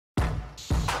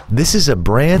This is a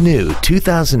brand new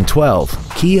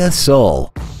 2012 Kia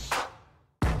Soul.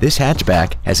 This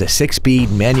hatchback has a 6-speed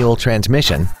manual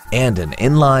transmission and an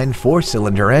inline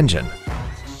 4-cylinder engine.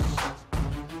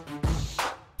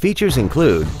 Features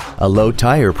include a low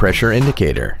tire pressure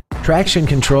indicator, traction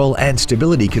control and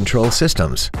stability control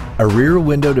systems, a rear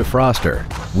window defroster,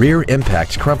 rear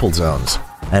impact crumple zones,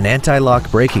 an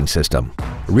anti-lock braking system,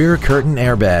 rear curtain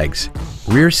airbags,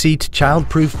 rear seat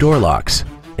child-proof door locks,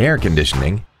 air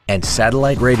conditioning, and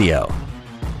satellite radio.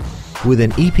 With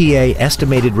an EPA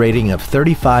estimated rating of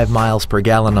 35 miles per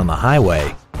gallon on the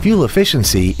highway, fuel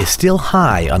efficiency is still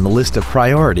high on the list of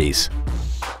priorities.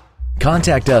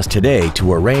 Contact us today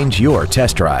to arrange your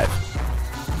test drive.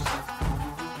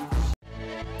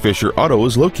 Fisher Auto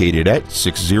is located at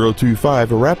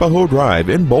 6025 Arapahoe Drive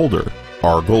in Boulder.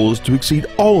 Our goal is to exceed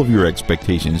all of your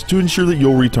expectations to ensure that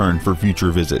you'll return for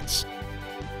future visits.